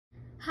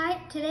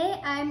Hi,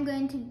 today I'm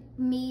going to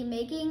be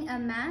making a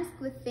mask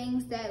with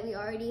things that we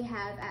already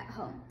have at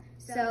home.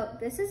 So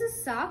this is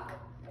a sock,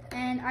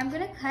 and I'm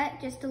gonna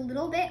cut just a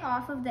little bit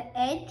off of the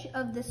edge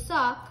of the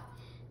sock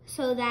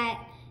so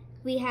that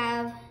we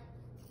have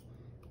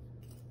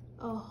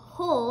a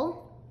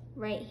hole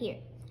right here.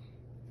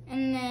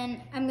 And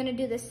then I'm gonna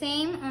do the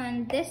same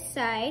on this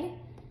side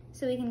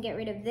so we can get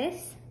rid of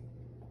this.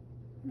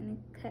 I'm gonna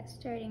cut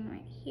starting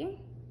right here.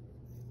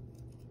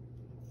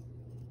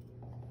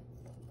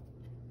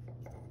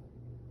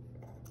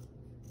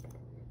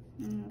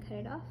 And cut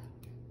it off.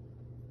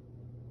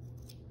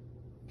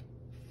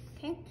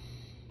 Okay.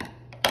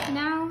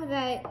 Now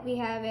that we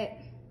have it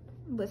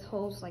with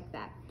holes like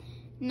that,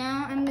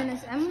 now I'm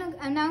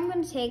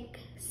gonna take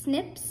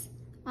snips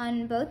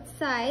on both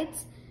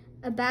sides,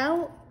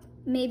 about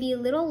maybe a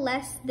little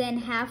less than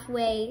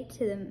halfway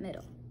to the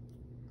middle.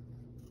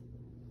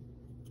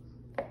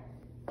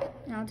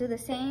 And I'll do the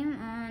same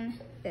on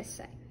this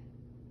side.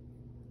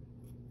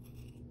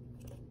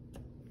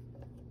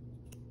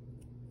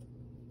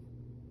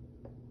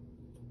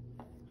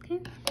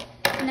 Okay.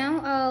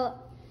 Now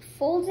I'll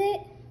fold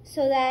it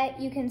so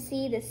that you can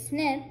see the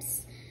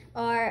snips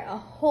are a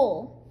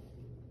hole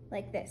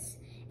like this.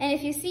 And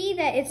if you see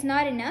that it's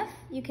not enough,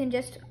 you can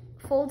just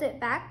fold it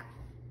back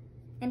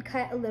and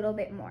cut a little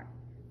bit more.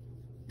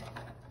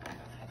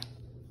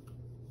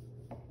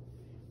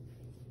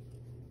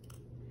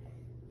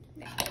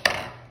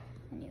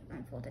 And you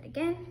unfold it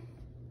again.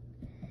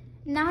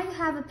 Now you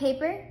have a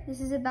paper.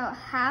 This is about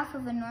half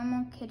of a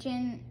normal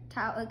kitchen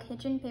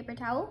paper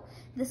towel.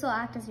 This will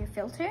act as your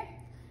filter.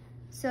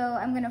 So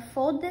I'm gonna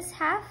fold this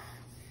half.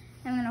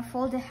 I'm gonna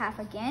fold it half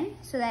again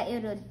so that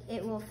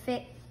it will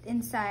fit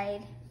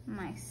inside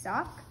my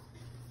sock.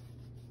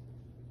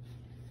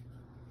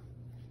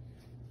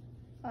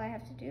 All I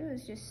have to do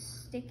is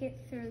just stick it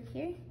through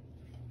here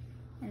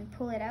and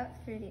pull it out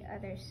through the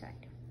other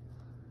side.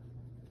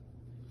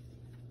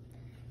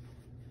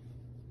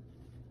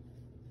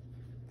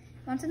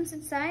 Once it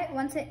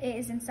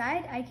is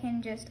inside, I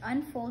can just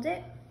unfold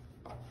it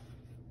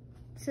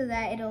so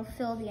that it'll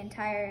fill the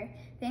entire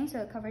thing, so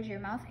it covers your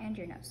mouth and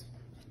your nose.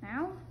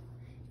 Now,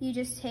 you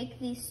just take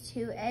these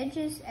two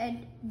edges,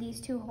 these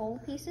two hole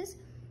pieces,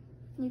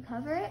 you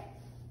cover it,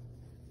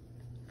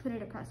 put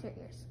it across your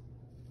ears.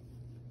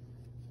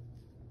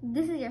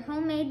 This is your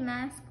homemade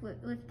mask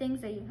with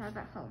things that you have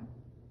at home.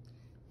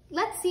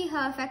 Let's see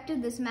how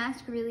effective this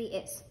mask really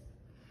is.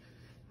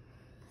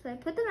 So I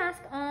put the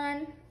mask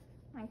on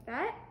like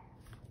that,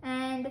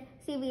 and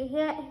see,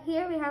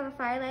 here we have a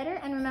fire lighter,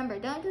 and remember,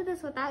 don't do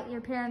this without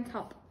your parents'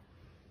 help.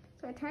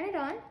 So I turn it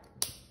on,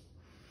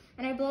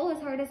 and I blow as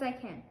hard as I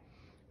can.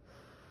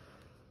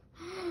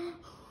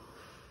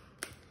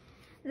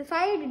 The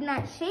fire did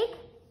not shake,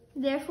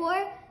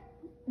 therefore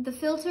the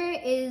filter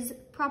is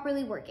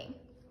properly working.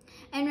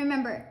 And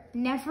remember,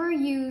 never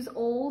use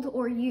old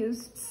or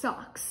used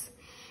socks.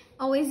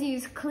 Always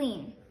use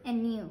clean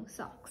and new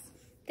socks.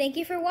 Thank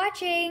you for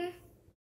watching.